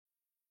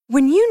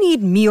When you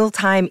need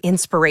mealtime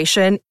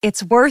inspiration,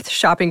 it's worth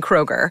shopping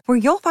Kroger, where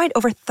you'll find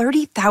over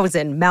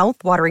 30,000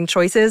 mouth-watering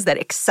choices that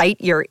excite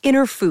your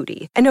inner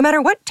foodie. And no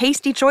matter what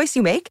tasty choice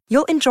you make,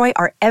 you'll enjoy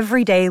our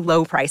everyday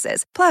low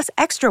prices, plus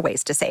extra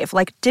ways to save,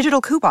 like digital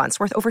coupons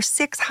worth over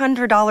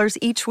 $600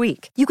 each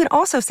week. You can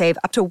also save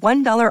up to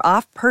 $1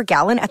 off per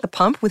gallon at the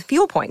pump with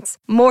fuel points.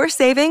 More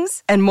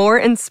savings and more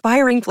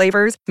inspiring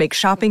flavors make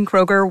shopping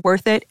Kroger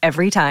worth it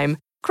every time.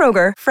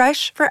 Kroger,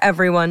 fresh for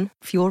everyone.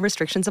 Fuel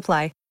restrictions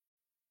apply.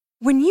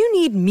 When you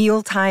need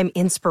mealtime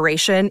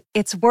inspiration,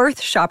 it's worth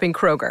shopping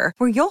Kroger,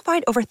 where you'll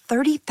find over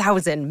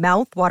 30,000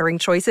 mouth-watering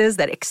choices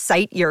that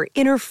excite your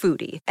inner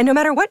foodie. And no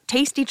matter what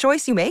tasty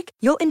choice you make,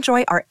 you'll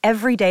enjoy our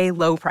everyday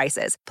low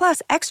prices,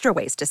 plus extra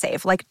ways to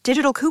save, like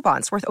digital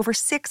coupons worth over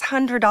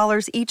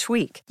 $600 each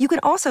week. You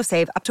can also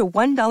save up to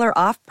 $1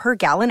 off per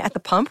gallon at the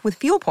pump with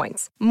fuel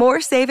points.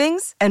 More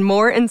savings and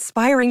more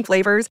inspiring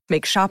flavors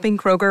make shopping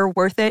Kroger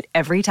worth it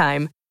every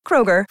time.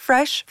 Kroger,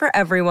 fresh for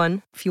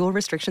everyone. Fuel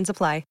restrictions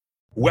apply.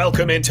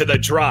 Welcome into The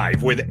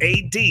Drive with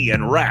AD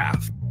and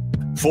Raph.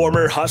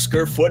 Former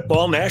Husker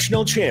football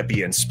national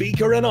champion,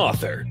 speaker, and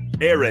author,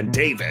 Aaron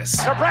Davis.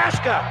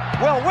 Nebraska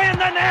will win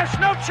the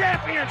national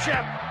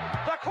championship.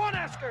 The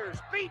Cornhuskers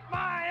beat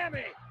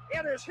Miami.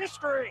 It is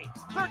history,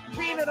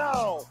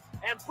 13-0,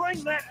 and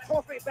bring that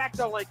trophy back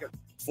to Lincoln.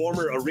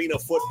 Former Arena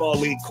Football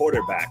League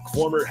quarterback,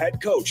 former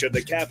head coach of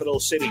the Capital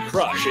City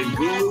Crush, and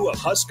guru of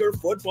Husker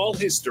football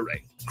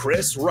history,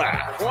 Chris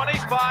Raff.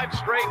 25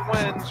 straight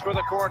wins for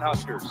the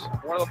Cornhuskers.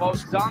 One of the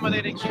most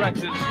dominating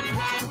stretches in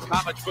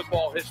college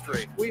football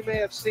history. We may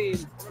have seen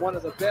one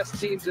of the best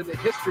teams in the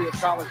history of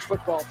college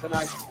football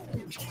tonight.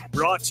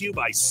 Brought to you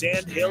by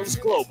Sand Hills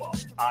Global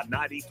on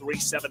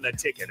 93.7 The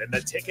Ticket and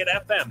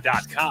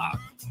theticketfm.com.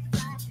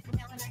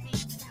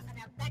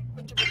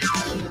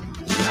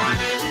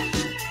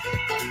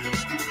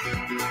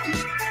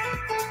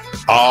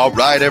 All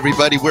right,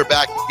 everybody, we're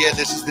back again.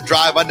 This is The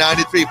Drive on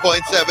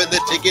 93.7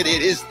 The Ticket.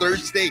 It is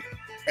Thursday,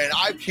 and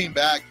I came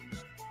back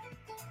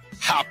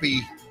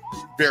happy,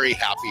 very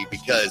happy,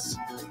 because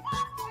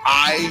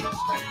I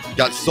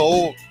got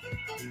so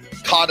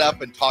caught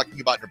up in talking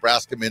about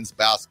Nebraska men's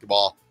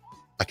basketball,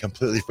 I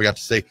completely forgot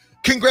to say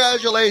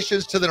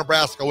congratulations to the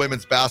Nebraska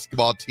women's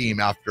basketball team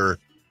after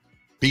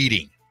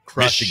beating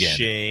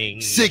Michigan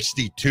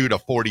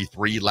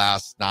 62-43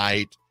 last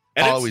night.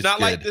 And Always it's not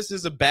good. like this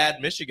is a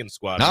bad Michigan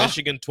squad. No.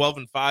 Michigan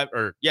 12-5,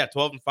 12-5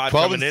 12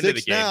 coming and into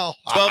the 6 game. now.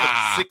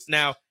 12-6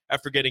 now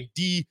after getting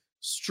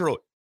destroyed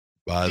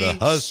By the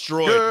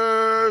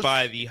Huskers.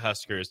 by the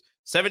Huskers.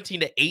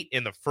 17-8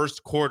 in the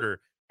first quarter,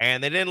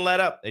 and they didn't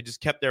let up. They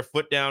just kept their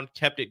foot down,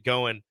 kept it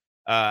going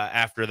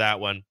after that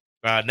one.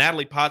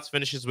 Natalie Potts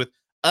finishes with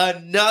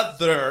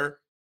another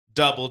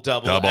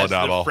double-double as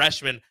the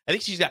freshman. I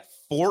think she's got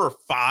 4 or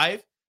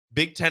 5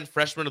 Big Ten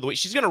freshman of the week.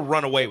 She's going to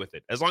run away with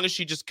it as long as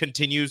she just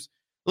continues.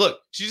 Look,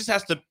 she just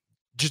has to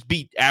just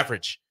beat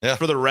average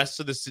for the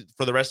rest of the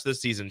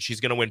season. She's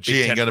going to win.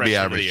 She ain't going to be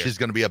average. She's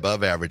going to be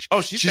above average.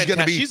 Oh, she's going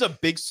to be. She's a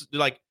big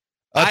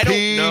I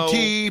don't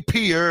know.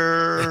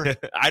 Peer.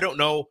 I don't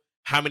know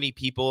how many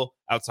people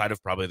outside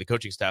of probably the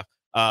coaching staff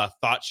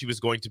thought she was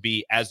going to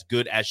be as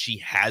good as she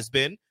has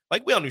been.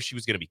 Like, we all knew she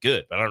was going to be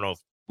good, but I don't know if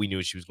we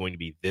knew she was going to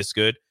be this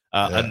good.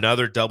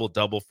 Another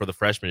double-double for the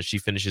freshman. She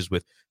finishes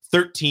with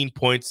 13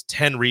 points,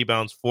 10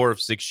 rebounds, 4 of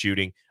 6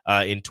 shooting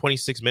in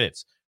 26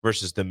 minutes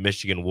versus the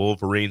Michigan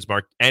Wolverines.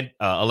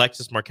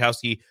 Alexis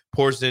Markowski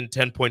pours in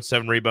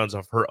 10.7 rebounds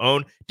of her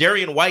own.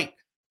 Darian White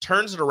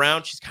turns it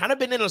around. She's kind of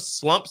been in a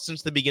slump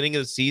since the beginning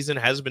of the season,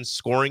 hasn't been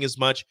scoring as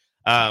much.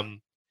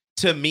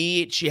 To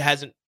me, she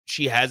hasn't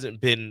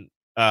been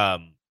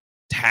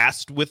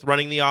tasked with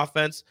running the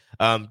offense.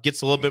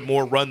 Gets a little bit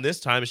more run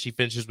this time as she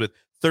finishes with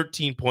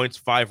 13 points,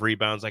 5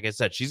 rebounds. Like I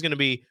said, she's going to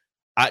be,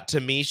 to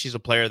me, she's a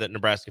player that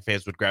Nebraska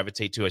fans would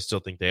gravitate to. I still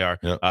think they are.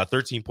 Yep.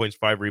 13 points,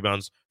 5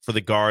 rebounds for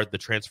the guard, the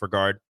transfer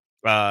guard.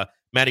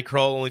 Maddie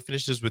Kroll only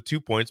finishes with 2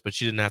 points, but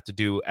she didn't have to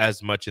do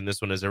as much in this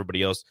one as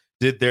everybody else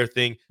did their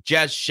thing.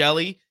 Jazz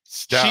Shelley,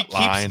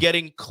 keeps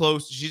getting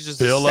close. She's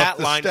just a stat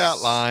line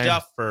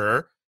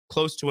stuffer,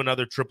 close to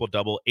another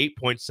triple-double,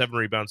 8.7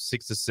 rebounds,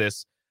 6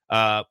 assists.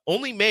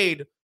 Only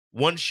made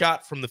 1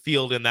 shot from the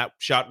field, and that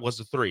shot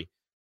was a 3.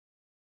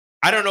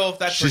 I don't know if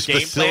that's she's her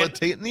game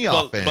facilitating plan, the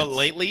offense. But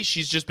lately,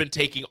 she's just been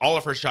taking all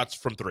of her shots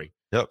from 3.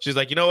 Yep. She's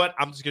like, you know what?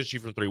 I'm just going to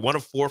shoot from 3. 1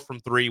 of 4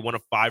 from 3, 1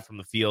 of 5 from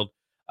the field.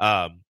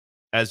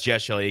 As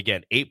Jess Shelley,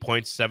 again, 8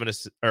 points, 7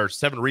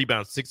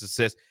 rebounds, 6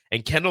 assists.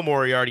 And Kendall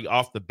Moriarty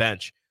off the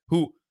bench,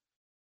 who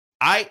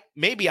I'm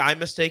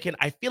mistaken.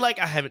 I feel like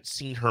I haven't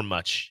seen her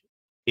much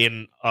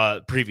in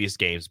previous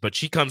games, but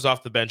she comes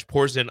off the bench,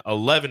 pours in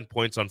 11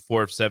 points on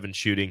 4 of 7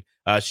 shooting.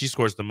 She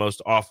scores the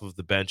most off of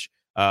the bench.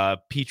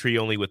 Petrie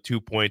only with 2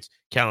 points,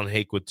 Callan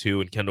Hake with 2,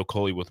 and Kendall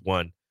Coley with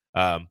 1.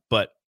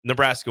 But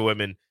Nebraska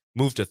women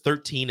moved to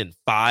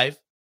 13-5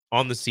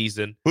 on the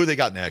season. Who they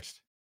got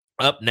next?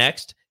 Up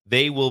next,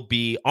 they will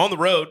be on the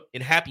road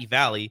in Happy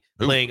Valley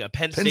playing a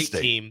Penn State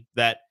team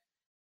that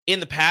in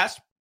the past,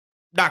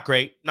 not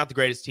great, not the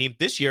greatest team.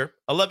 This year,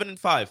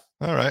 11-5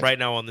 All right. Right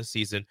now on the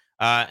season.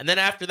 And then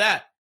after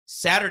that,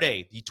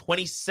 Saturday, the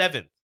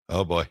 27th,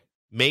 Oh, boy.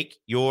 make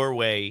your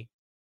way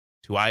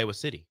to Iowa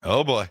City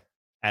Oh, boy.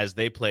 as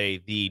they play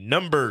the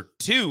number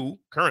 2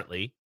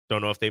 currently.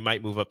 Don't know if they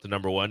might move up to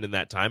number 1 in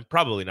that time.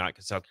 Probably not,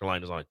 because South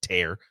Carolina's on a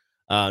tear.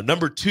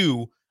 Number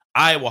 2,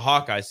 Iowa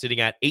Hawkeyes sitting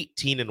at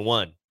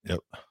 18-1. Yep.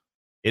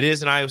 It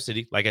is in Iowa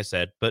City, like I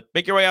said, but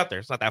make your way out there.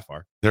 It's not that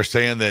far. They're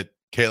saying that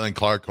Caitlin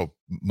Clark will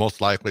most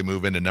likely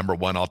move into number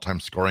 1 all-time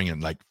scoring in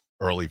like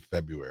early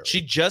February.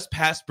 She just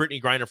passed Brittany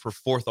Griner for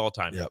 4th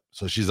all-time. Yep.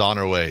 So she's on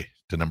her way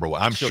to number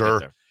 1. I'm She'll sure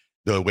get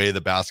the way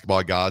the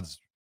basketball gods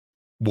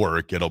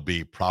work, it'll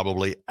be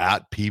probably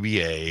at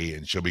PBA,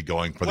 and she'll be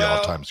going for the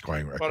all-time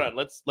scoring record. Hold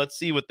on. Let's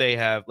see what they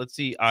have. Let's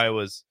see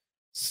Iowa's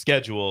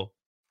schedule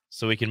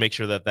so we can make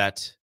sure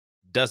that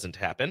doesn't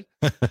happen.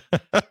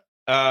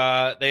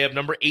 They have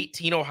number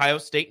 18 Ohio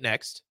State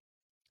next,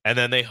 and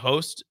then they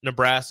host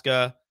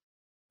Nebraska.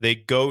 They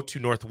go to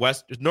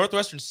Northwestern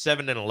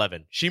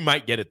 7-11. She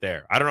might get it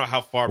there. I don't know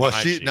how far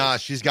behind she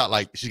is. she's got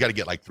to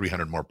get like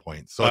 300 more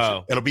points.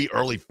 So it'll be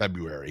early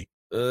February.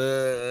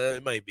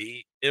 It might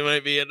be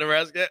in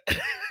Nebraska.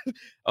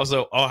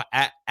 Also,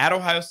 at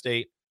Ohio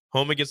State,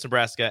 home against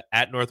Nebraska,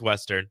 at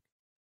Northwestern,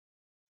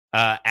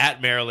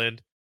 at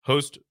Maryland,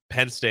 host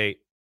Penn State,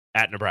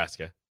 at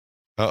Nebraska.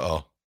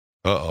 Uh-oh.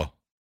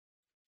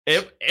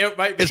 It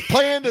might be. It's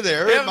playing to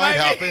there. It might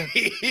happen.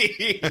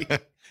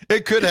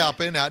 It could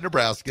happen at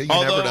Nebraska. You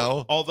never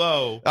know.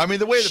 Although, I mean,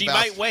 the way she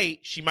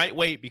might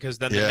wait because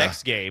then the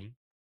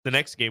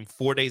next game,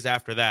 4 days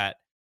after that,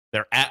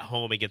 they're at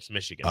home against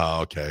Michigan.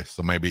 Oh, okay.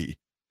 So maybe.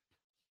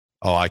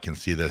 Oh, I can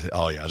see this.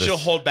 Oh, yeah. She'll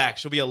hold back.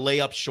 She'll be a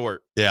layup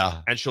short.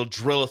 Yeah. And she'll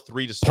drill a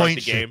 3 to start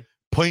the game.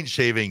 Point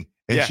shaving,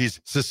 and she's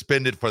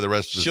suspended for the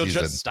rest of the season.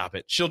 She'll just stop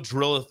it. She'll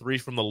drill a 3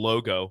 from the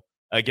logo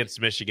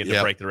against Michigan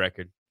to break the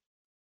record.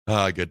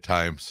 Good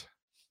times.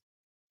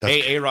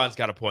 Aaron's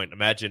got a point.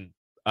 Imagine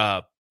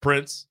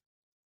Prince,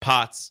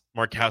 Potts,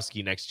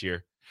 Markowski next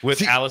year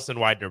with Allison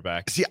Widener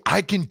back. See,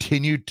 I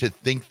continue to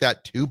think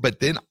that too, but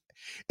then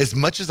as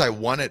much as I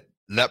want to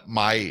let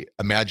my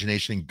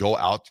imagination go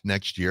out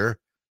next year,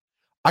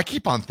 I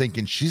keep on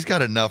thinking she's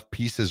got enough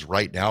pieces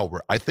right now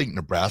where I think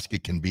Nebraska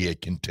can be a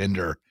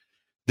contender.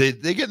 They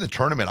get in the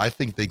tournament. I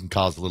think they can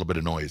cause a little bit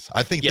of noise.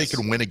 I think they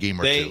can win a game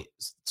or two.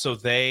 So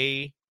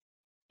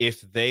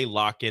if they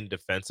lock in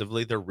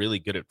defensively, they're really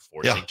good at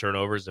forcing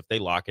turnovers. If they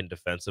lock in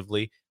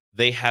defensively,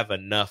 they have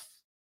enough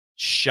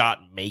shot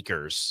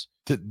makers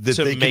to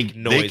make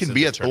noise. They can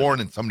be a thorn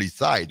in somebody's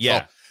side.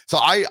 Yeah. So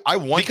I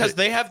want, because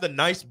they have the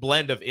nice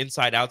blend of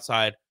inside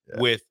outside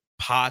with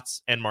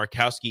Potts and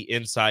Markowski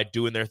inside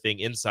doing their thing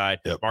inside.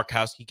 Yep.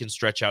 Markowski can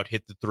stretch out,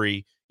 hit the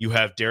 3. You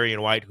have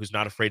Darian White, who's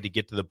not afraid to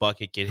get to the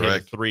bucket, can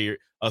hit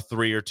a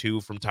three or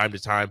two from time to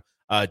time.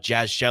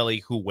 Jazz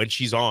Shelley, who when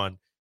she's on,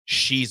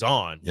 she's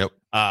on. Yep.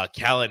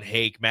 Callan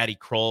Hake, Maddie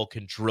Kroll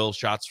can drill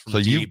shots from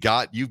deep.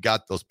 You've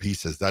got those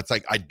pieces. That's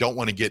like, I don't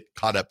want to get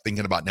caught up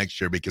thinking about next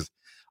year, because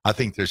I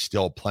think there's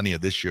still plenty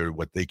of this year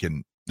what they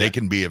can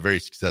be a very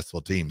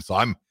successful team. So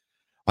I'm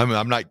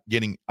not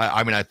getting,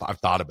 I've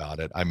thought about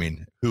it. I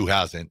mean, who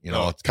hasn't,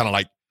 it's kind of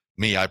like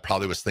me. I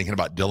probably was thinking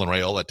about Dylan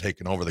Raiola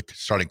taking over the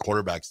starting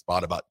quarterback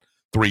spot about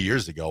 3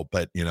 years ago,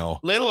 but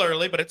little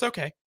early, but it's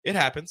okay. It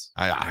happens.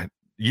 I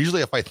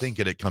usually, if I think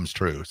it comes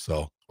true.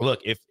 So look,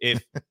 if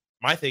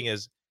my thing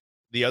is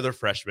the other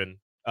freshman,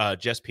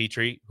 Jess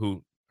Petrie,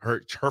 who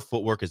her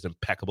footwork is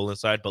impeccable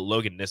inside, but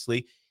Logan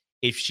Nisley,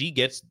 if she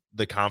gets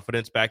the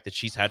confidence back that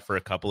she's had for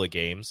a couple of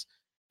games,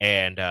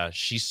 and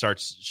she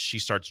starts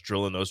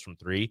drilling those from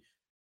 3,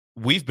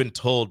 we've been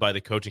told by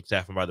the coaching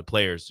staff and by the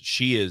players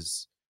she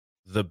is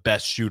the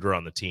best shooter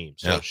on the team.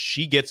 So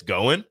she gets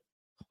going.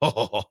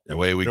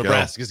 Away we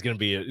Nebraska's going to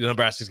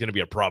be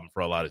a problem for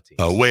a lot of teams.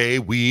 Away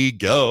we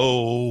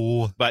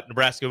go. But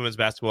Nebraska women's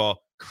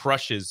basketball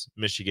crushes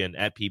Michigan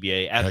at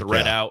PBA at the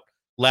Red Out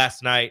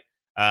last night.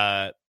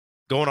 Going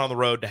on the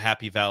road to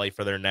Happy Valley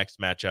for their next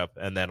matchup,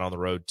 and then on the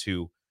road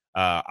to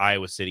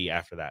Iowa City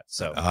after that.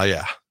 So,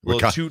 we're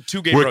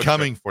two-game we're road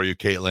coming trip. For you,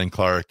 Caitlin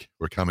Clark.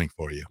 We're coming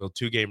for you. A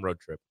 2-game road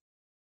trip.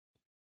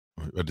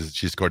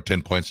 She scored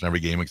 10 points in every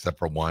game except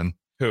for one.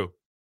 Who?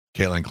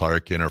 Caitlin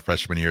Clark. In her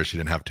freshman year, she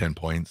didn't have 10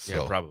 points.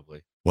 Yeah,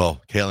 probably.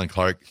 Well, Caitlin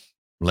Clark,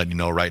 I'm letting you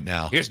know right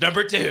now. Here's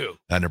number 2.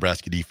 That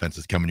Nebraska defense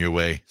is coming your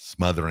way.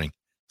 Smothering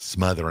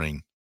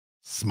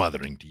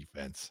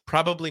defense.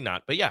 Probably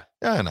not, but yeah.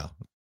 Yeah, I know.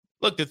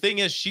 Look, the thing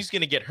is, she's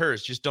going to get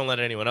hers. Just don't let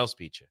anyone else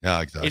beat you.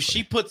 Yeah, exactly. If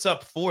she puts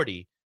up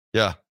 40,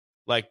 then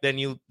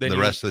the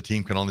rest of the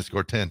team can only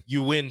score 10.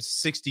 You win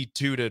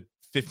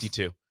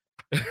 62-52.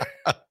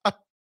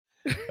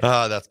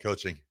 That's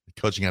coaching.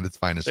 Coaching at its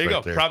finest. There you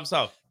right go. Problem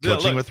solved.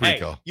 Coaching with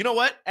Rico. Hey, you know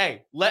what?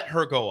 Hey, let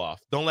her go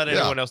off. Don't let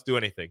anyone else do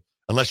anything.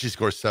 Unless she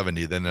scores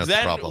 70, then that's the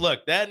problem.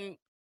 Look, then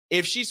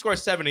if she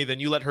scores 70,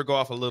 then you let her go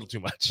off a little too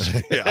much.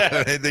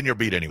 Then you're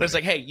beat anyway. But it's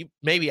like, hey, you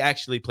maybe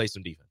actually play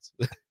some defense.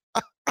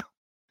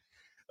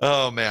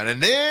 Oh, man.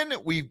 And then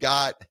we've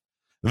got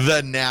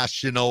the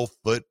National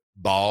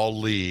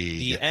Football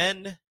League.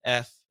 The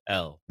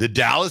NFL. The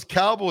Dallas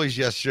Cowboys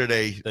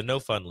yesterday. The No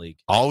Fun League.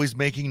 Always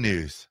making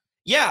news.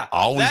 Yeah,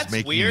 Always that's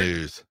making weird.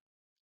 news.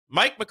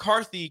 Mike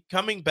McCarthy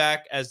coming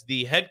back as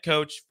the head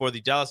coach for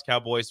the Dallas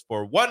Cowboys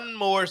for one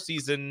more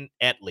season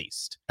at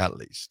least. At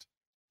least.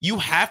 You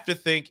have to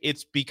think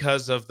it's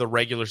because of the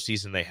regular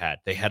season they had.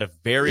 They had a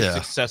very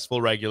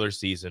successful regular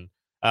season.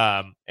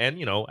 And,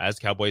 as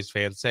Cowboys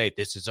fans say,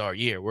 this is our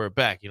year. We're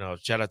back.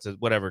 Shout out to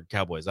whatever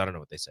Cowboys. I don't know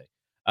what they say.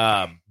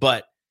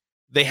 But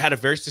they had a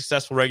very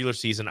successful regular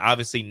season.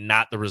 Obviously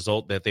not the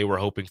result that they were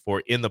hoping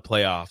for in the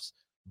playoffs.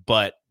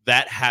 But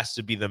that has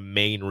to be the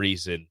main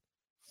reason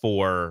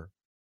for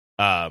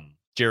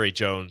Jerry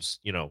Jones,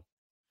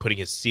 putting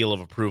his seal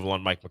of approval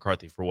on Mike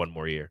McCarthy for one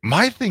more year.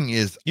 My thing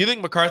is, you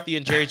think McCarthy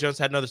and Jerry Jones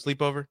had another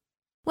sleepover?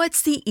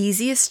 What's the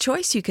easiest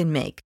choice you can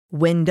make?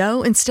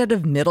 Window instead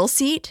of middle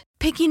seat?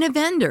 Picking a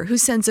vendor who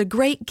sends a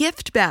great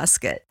gift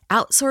basket?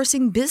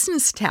 Outsourcing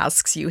business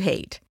tasks you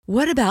hate?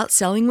 What about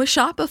selling with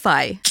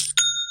Shopify?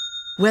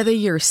 Whether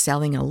you're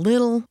selling a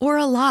little or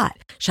a lot,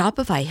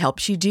 Shopify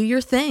helps you do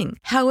your thing,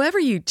 however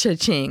you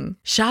cha-ching.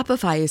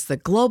 Shopify is the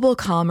global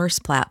commerce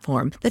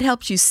platform that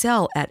helps you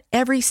sell at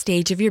every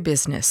stage of your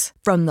business.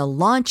 From the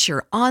launch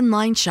your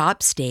online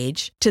shop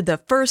stage to the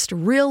first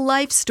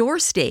real-life store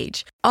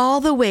stage,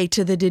 all the way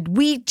to the did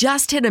we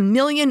just hit 1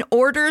 million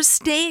orders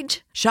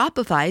stage.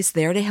 Shopify's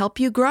there to help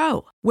you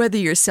grow. Whether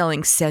you're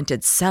selling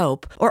scented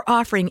soap or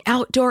offering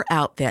outdoor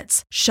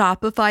outfits,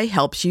 Shopify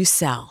helps you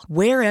sell.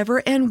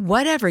 Wherever and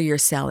whatever you're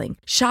selling,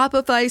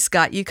 Shopify's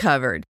got you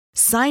covered.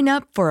 Sign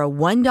up for a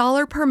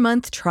 $1 per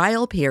month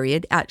trial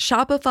period at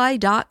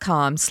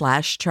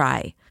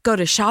shopify.com/try. Go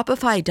to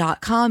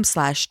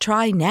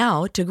shopify.com/try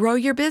now to grow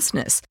your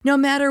business, no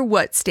matter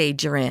what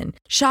stage you're in.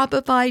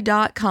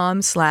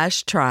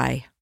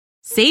 Shopify.com/try.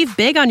 Save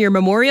big on your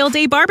Memorial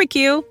Day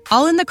barbecue,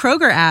 all in the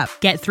Kroger app.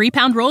 Get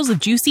 3-pound rolls of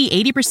juicy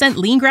 80%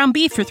 lean ground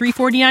beef for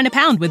 $3.49 a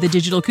pound with a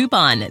digital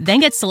coupon. Then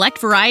get select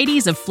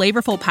varieties of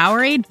flavorful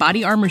Powerade,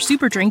 Body Armor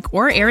Super Drink,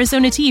 or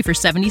Arizona tea for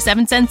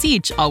 77 cents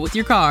each, all with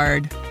your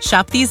card.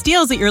 Shop these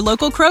deals at your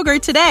local Kroger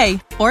today,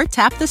 or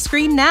tap the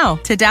screen now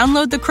to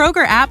download the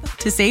Kroger app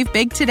to save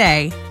big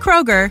today.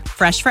 Kroger,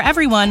 fresh for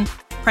everyone.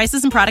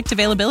 Prices and product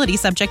availability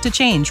subject to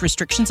change.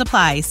 Restrictions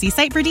apply. See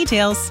site for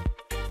details.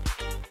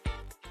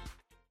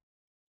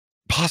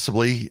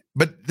 Possibly,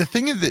 but the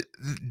thing is that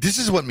this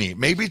is what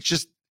maybe it's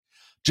just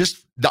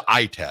the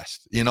eye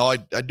test. I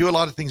do a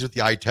lot of things with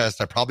the eye test.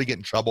 I probably get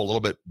in trouble a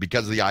little bit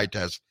because of the eye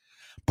test,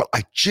 but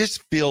I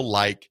just feel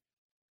like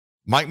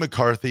Mike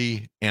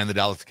McCarthy and the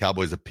Dallas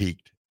Cowboys have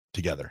peaked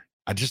together.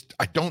 I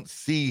don't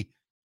see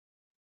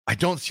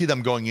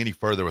them going any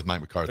further with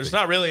Mike McCarthy. There's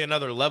not really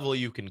another level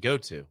you can go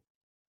to.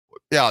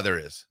 Yeah, there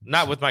is.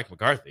 Not with Mike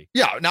McCarthy.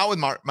 Yeah, not with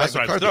Mike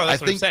McCarthy.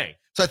 That's what I'm saying.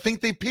 So I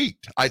think they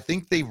peaked. I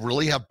think they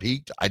really have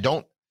peaked. I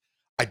think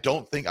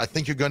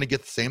you're going to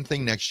get the same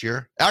thing next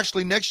year.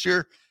 Actually, next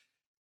year,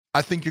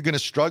 I think you're going to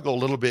struggle a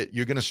little bit.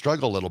 You're going to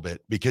struggle a little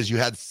bit because you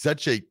had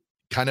such a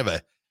kind of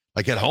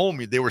like at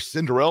home, they were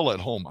Cinderella at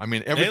home. I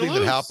mean, everything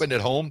that happened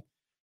at home,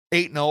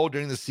 8-0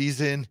 during the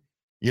season,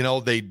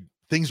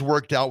 things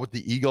worked out with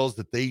the Eagles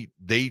that they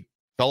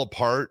fell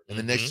apart. And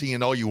the next thing you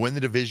know, you win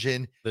the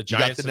division. The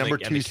Giants, you got the number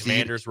 2 seed.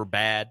 Commanders were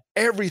bad.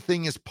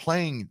 Everything is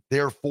playing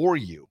there for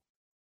you.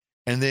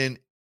 And then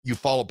you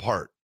fall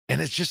apart.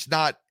 And it's just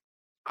not.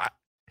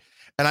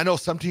 And I know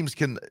some teams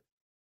can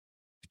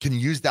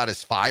use that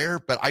as fire,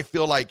 but I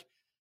feel like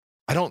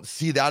I don't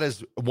see that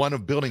as one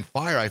of building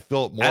fire. I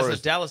feel it more as the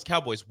Dallas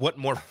Cowboys. What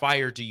more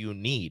fire do you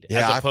need?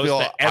 Yeah, as opposed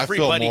to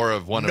everybody, I feel more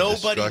of one of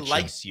nobody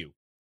likes you.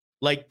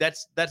 Like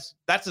that's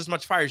as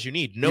much fire as you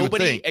need.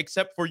 Nobody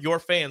except for your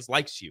fans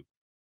likes you.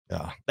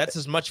 Yeah, that's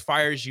as much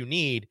fire as you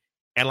need.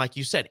 And like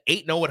you said,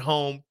 8-0 at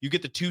home. You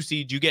get the 2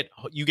 seed. You get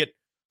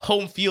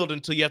home field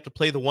until you have to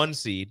play the 1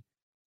 seed.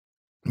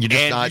 You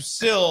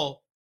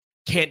still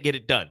can't get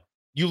it done.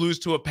 You lose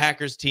to a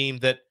Packers team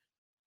that,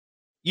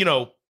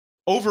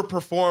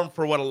 overperformed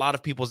for what a lot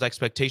of people's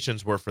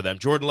expectations were for them.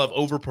 Jordan Love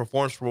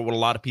overperforms for what a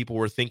lot of people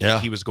were thinking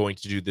he was going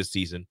to do this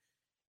season.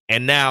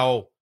 And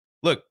now,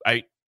 look,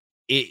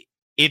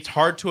 it's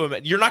hard to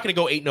imagine. You're not going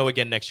to go 8-0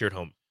 again next year at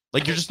home.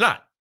 Like, you're just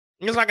not.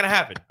 It's not going to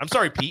happen. I'm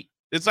sorry, Pete.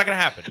 It's not going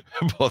to happen.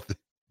 Both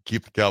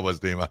keep the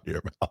Cowboys name out of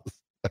your mouth.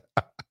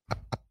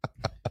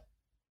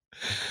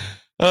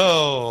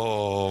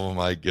 Oh,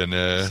 my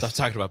goodness. Stop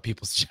talking about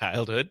people's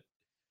childhood.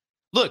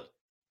 Look,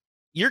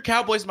 your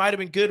Cowboys might have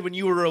been good when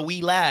you were a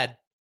wee lad,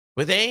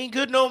 but they ain't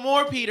good no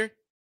more, Peter.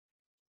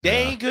 They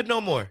ain't good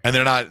no more. And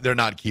they're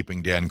not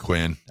keeping Dan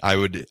Quinn. I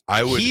would.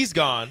 He's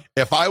gone.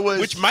 If I was,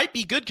 which might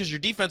be good because your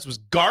defense was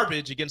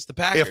garbage against the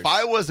Packers. If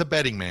I was a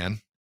betting man,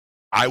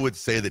 I would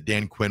say that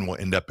Dan Quinn will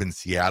end up in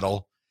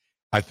Seattle.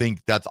 I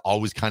think that's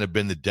always kind of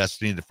been the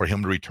destiny for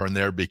him to return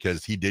there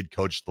because he did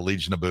coach the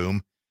Legion of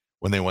Boom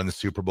when they won the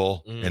Super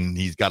Bowl, and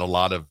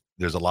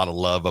there's a lot of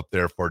love up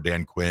there for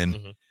Dan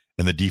Quinn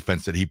and the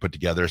defense that he put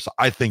together. So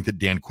I think that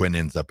Dan Quinn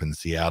ends up in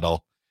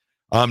Seattle.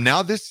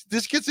 Now this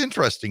gets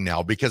interesting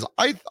now because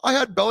I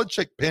had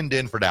Belichick pinned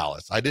in for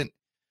Dallas.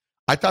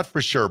 I thought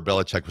for sure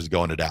Belichick was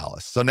going to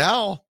Dallas. So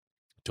now I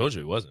told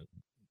you he wasn't.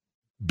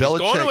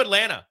 Belichick He's going to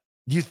Atlanta.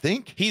 You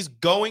think? He's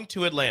going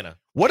to Atlanta.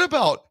 What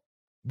about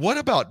What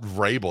about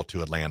Vrabel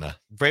to Atlanta?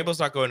 Vrabel's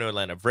not going to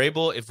Atlanta. If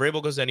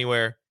Vrabel goes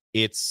anywhere,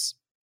 it's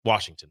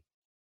Washington.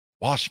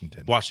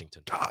 Washington.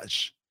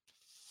 Gosh.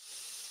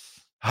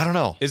 I don't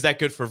know. Is that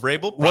good for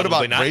Vrabel? What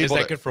about not. Vrabel? Is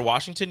that good for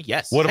Washington?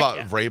 Yes. What about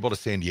Vrabel to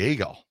San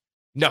Diego?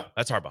 No,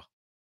 that's Harbaugh.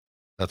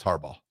 That's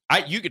Harbaugh.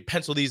 You could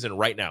pencil these in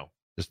right now.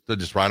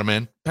 Just write them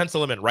in?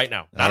 Pencil them in right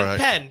now. Not a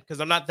pen,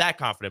 because I'm not that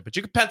confident, but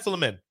you could pencil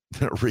them in.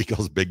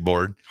 Rico's big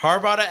board.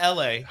 Harbaugh to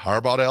L.A.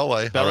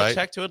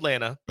 Belichick to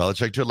Atlanta.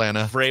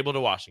 Vrabel to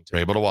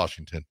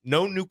Washington.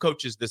 No new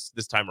coaches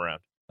this time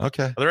around.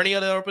 Okay. Are there any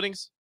other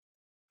openings?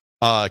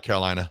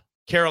 Carolina.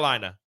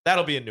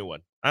 That'll be a new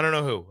one. I don't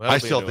know who. I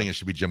still think it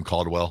should be Jim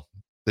Caldwell.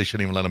 They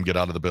shouldn't even let him get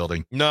out of the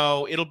building.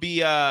 No, it'll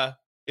be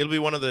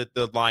one of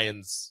the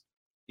Lions,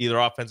 either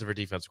offensive or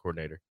defensive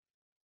coordinator.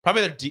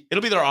 Probably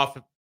it'll be their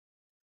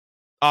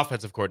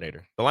offensive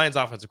coordinator. The Lions'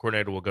 offensive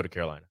coordinator will go to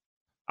Carolina.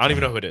 I don't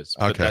even know who it is.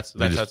 Okay, that's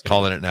how it's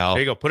calling it now.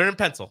 There you go. Put it in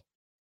pencil.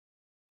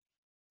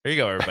 There you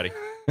go, everybody.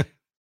 Put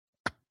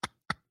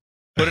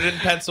it in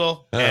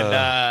pencil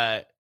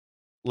and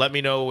let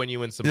me know when you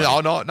win some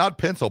money. No, not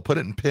pencil. Put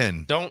it in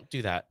pen. Don't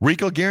do that.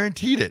 Rico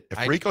guaranteed it.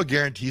 If Rico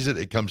guarantees it,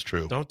 it comes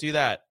true. Don't do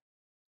that.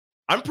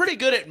 I'm pretty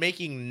good at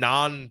making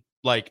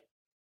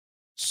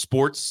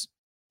sports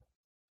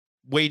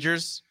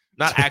wagers,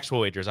 not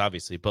actual wagers,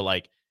 obviously, but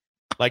like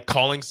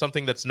calling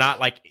something that's not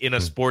like in a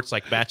sports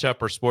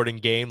matchup or sporting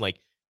game,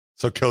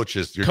 so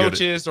coaches, or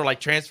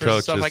transfers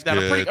and stuff like that.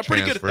 I'm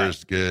pretty good at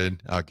that.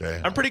 Good.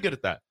 Okay. I'm pretty good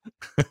at that.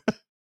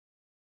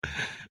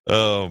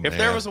 Oh, man. If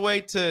there was a way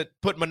to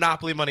put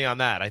Monopoly money on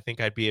that, I think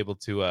I'd be able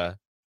to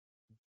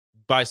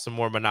buy some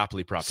more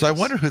Monopoly properties. So I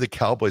wonder who the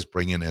Cowboys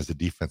bring in as a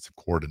defensive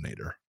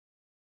coordinator.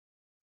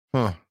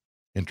 Huh.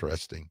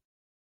 Interesting.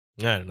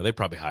 I don't know. They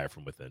probably hire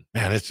from within.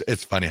 Man,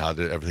 it's funny how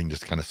everything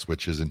just kind of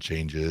switches and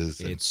changes.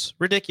 It's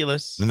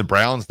ridiculous. And the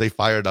Browns, they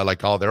fired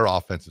all their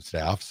offensive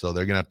staff, so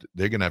they're gonna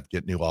have to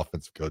get new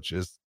offensive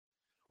coaches,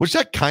 which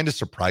that kind of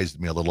surprised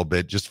me a little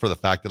bit, just for the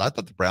fact that I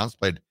thought the Browns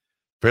played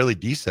fairly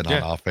decent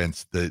on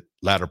offense the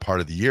latter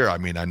part of the year. I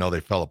mean, I know they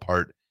fell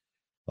apart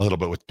a little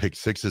bit with pick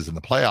sixes in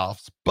the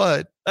playoffs,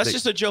 but that's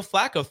just a Joe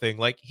Flacco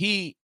thing.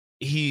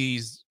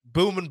 He's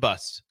boom and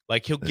bust.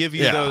 He'll give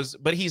you those,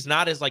 but he's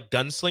not as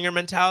gunslinger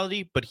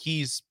mentality, but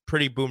he's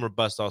pretty boom or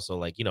bust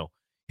also.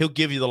 He'll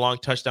give you the long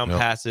touchdown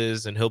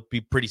passes and he'll be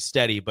pretty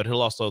steady, but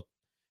he'll throw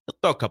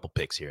a couple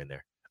picks here and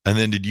there. And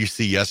then did you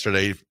see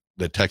yesterday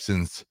the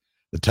Texans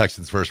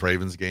versus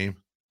Ravens game?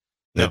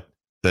 No.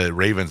 The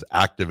Ravens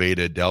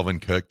activated Dalvin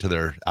Cook to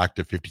their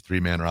active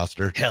 53-man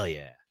roster. Hell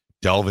yeah.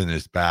 Dalvin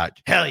is back.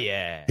 Hell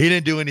yeah. He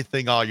didn't do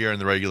anything all year in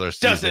the regular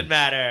season. Doesn't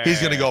matter. He's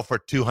going to go for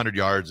 200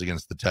 yards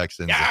against the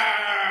Texans. Yeah.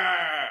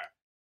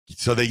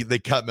 So they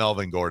cut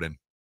Melvin Gordon.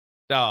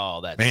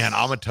 Oh, I'm going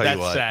to tell you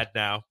what. That's sad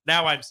now.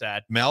 Now I'm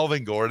sad.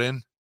 Melvin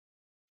Gordon,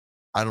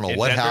 I don't know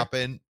what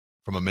happened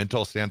from a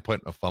mental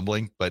standpoint of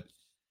fumbling, but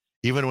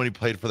even when he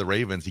played for the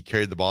Ravens, he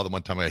carried the ball the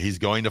one time. He's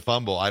going to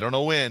fumble. I don't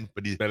know when,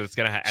 but it's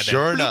going to happen.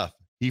 Sure enough,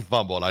 he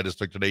fumbled. I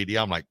just looked at AD.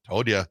 I'm like,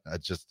 told you.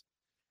 It's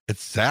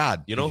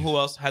sad. You know who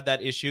else had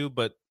that issue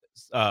but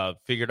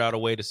figured out a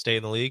way to stay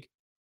in the league?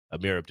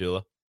 Amir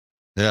Abdullah.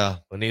 Yeah.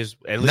 When he was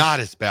not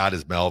as bad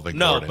as Melvin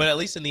Gordon. But at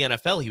least in the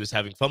NFL, he was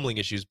having fumbling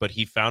issues, but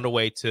he found a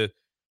way to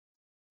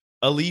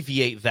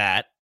alleviate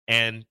that.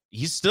 And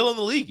he's still in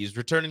the league. He's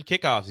returning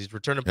kickoffs. He's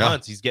returning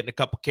punts. He's getting a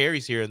couple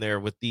carries here and there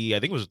with I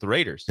think it was with the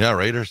Raiders. Yeah,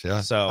 Raiders. Yeah.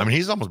 So I mean,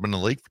 he's almost been in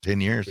the league for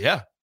 10 years.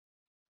 Yeah.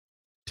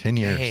 10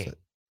 years. Dang.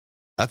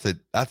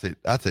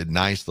 That's a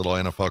nice little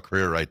NFL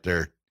career right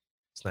there.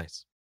 It's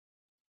nice.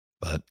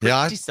 But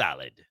pretty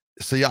solid.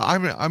 So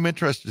I'm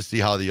interested to see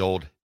how the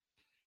old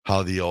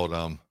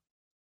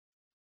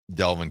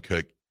Dalvin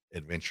Cook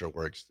adventure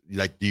works.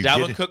 Do you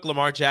Dalvin Cook,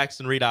 Lamar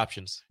Jackson, read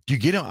options? Do you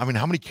get him? I mean,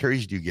 how many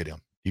carries do you get him?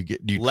 Do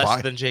you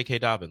less than J.K.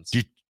 Dobbins?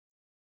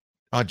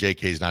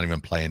 J.K.'s not even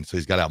playing, so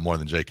he's got out more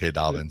than J.K.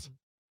 Dobbins.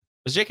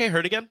 Was J.K.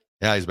 hurt again?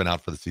 Yeah, he's been out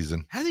for the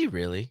season. Has he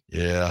really?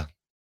 Yeah,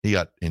 he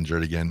got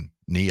injured again.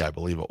 Knee, I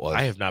believe it was.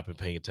 I have not been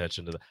paying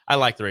attention to I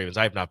like the Ravens.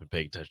 I have not been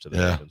paying attention to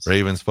the Ravens.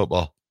 Ravens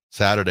football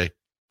Saturday,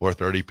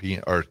 4:30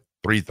 p.m. or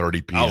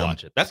 3:30 p.m. I'll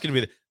watch it. That's going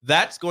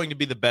to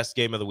be the best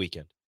game of the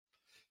weekend.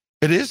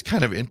 It is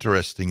kind of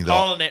interesting, though.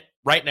 Calling it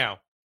right now.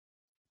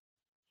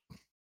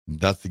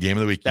 That's the game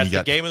of the weekend.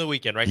 That's the game of the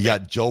weekend, right? You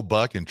got Joe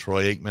Buck and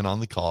Troy Aikman on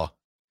the call.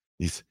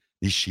 These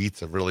sheets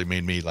have really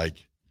made me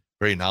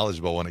very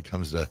knowledgeable when it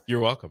comes to You're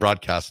welcome.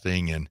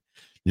 broadcasting, and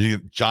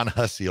John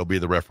Hussey will be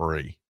the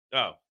referee.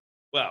 Oh,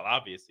 well,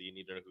 obviously you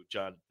need to know who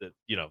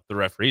the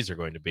referees are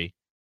going to be.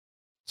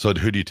 So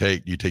who do you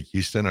take? Do you take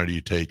Houston or do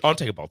you take? I'm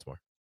taking Baltimore.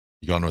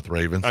 You going with the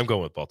Ravens? I'm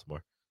going with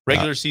Baltimore.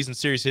 Regular season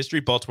series history,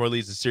 Baltimore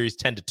leads the series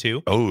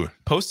 10-2. Oh.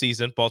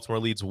 Postseason, Baltimore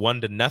leads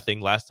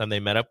 1-0. Last time they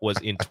met up was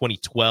in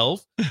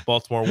 2012.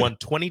 Baltimore won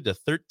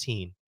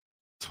 20-13.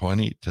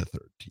 20-13.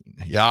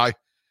 Yeah,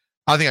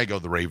 I think I go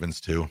with the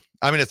Ravens too.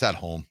 I mean, it's at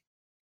home.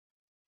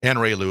 And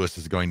Ray Lewis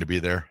is going to be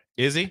there.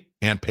 Is he?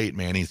 And Peyton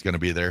Manning's going to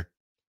be there.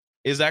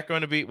 Is that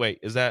going to be? Wait,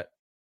 is that?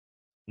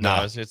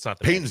 No, it's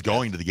not. Peyton's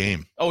going to the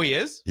game. Oh, he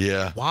is?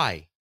 Yeah.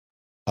 Why?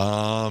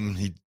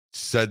 He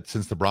said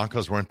since the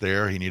Broncos weren't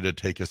there, he needed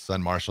to take his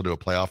son Marshall to a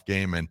playoff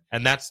game,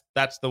 and that's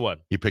the one.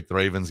 He picked the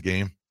Ravens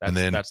game, and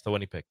then that's the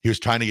one he picked. He was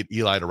trying to get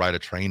Eli to ride a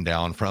train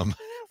down from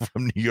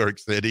New York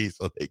City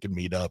so they could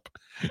meet up.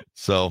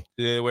 So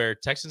do they wear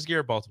Texans gear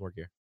or Baltimore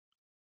gear?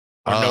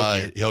 Or no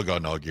gear? He'll go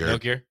no gear. No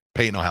gear.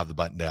 Peyton will have the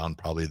button down,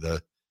 probably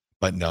the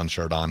button down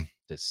shirt on.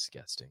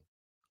 Disgusting.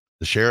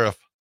 The sheriff.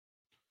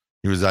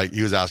 He was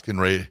asking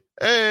Ray,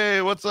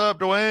 "Hey, what's up,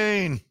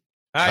 Dwayne?"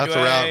 Hi, That's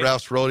Dwayne.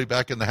 Ralph Rhodey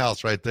back in the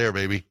house right there,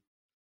 baby.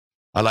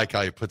 I like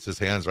how he puts his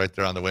hands right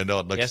there on the window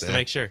and looks Yes, to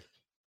make sure.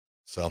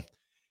 So,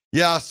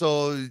 yeah,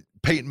 so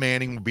Peyton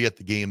Manning will be at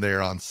the game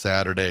there on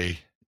Saturday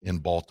in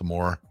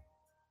Baltimore.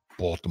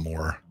 Be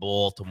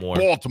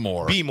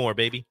more,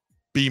 baby.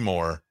 Be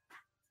more.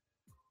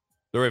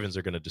 The Ravens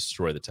are going to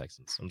destroy the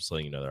Texans. I'm just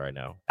letting you know that right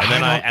now.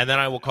 And then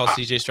I will call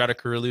CJ Stroud a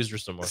career loser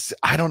somewhere.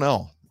 I don't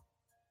know.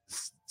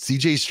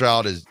 CJ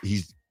Stroud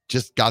he's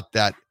just got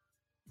that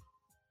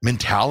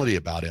mentality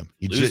about him.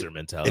 Loser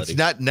mentality. It's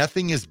not,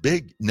 nothing is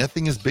big.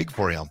 Nothing is big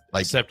for him.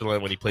 Like, except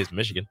when he plays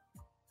Michigan.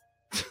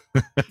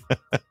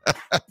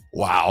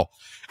 Wow.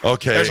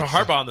 Okay. There's a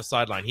Harbaugh on the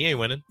sideline. He ain't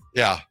winning.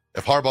 Yeah.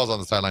 If Harbaugh's on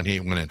the sideline, he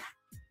ain't winning.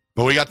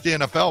 But we got the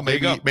NFL.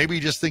 Maybe he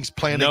just thinks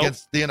playing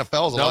against the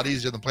NFL is a lot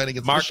easier than playing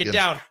against Michigan. Mark it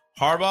down.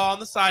 Harbaugh on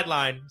the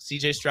sideline.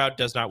 CJ Stroud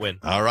does not win.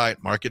 All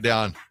right. Mark it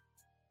down.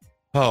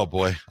 Oh,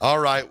 boy. All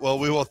right. Well,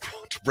 we will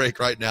throw to break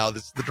right now.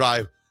 This is The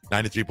Drive.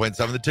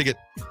 93.7 The Ticket.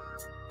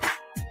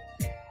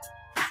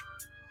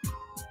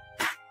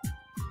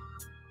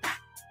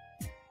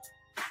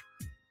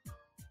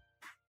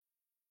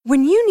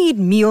 When you need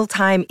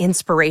mealtime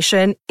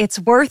inspiration, it's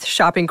worth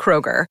shopping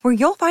Kroger, where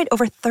you'll find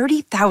over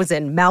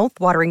 30,000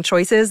 mouth-watering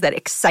choices that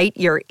excite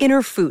your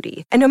inner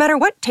foodie. And no matter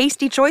what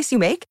tasty choice you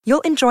make,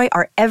 you'll enjoy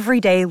our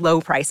everyday low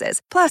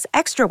prices, plus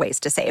extra ways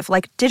to save,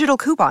 like digital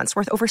coupons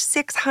worth over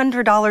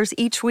 $600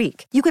 each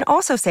week. You can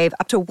also save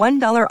up to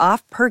 $1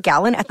 off per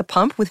gallon at the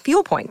pump with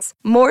fuel points.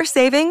 More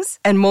savings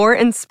and more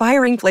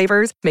inspiring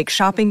flavors make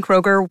shopping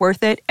Kroger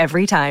worth it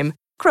every time.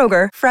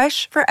 Kroger,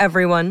 fresh for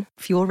everyone.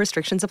 Fuel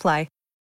restrictions apply.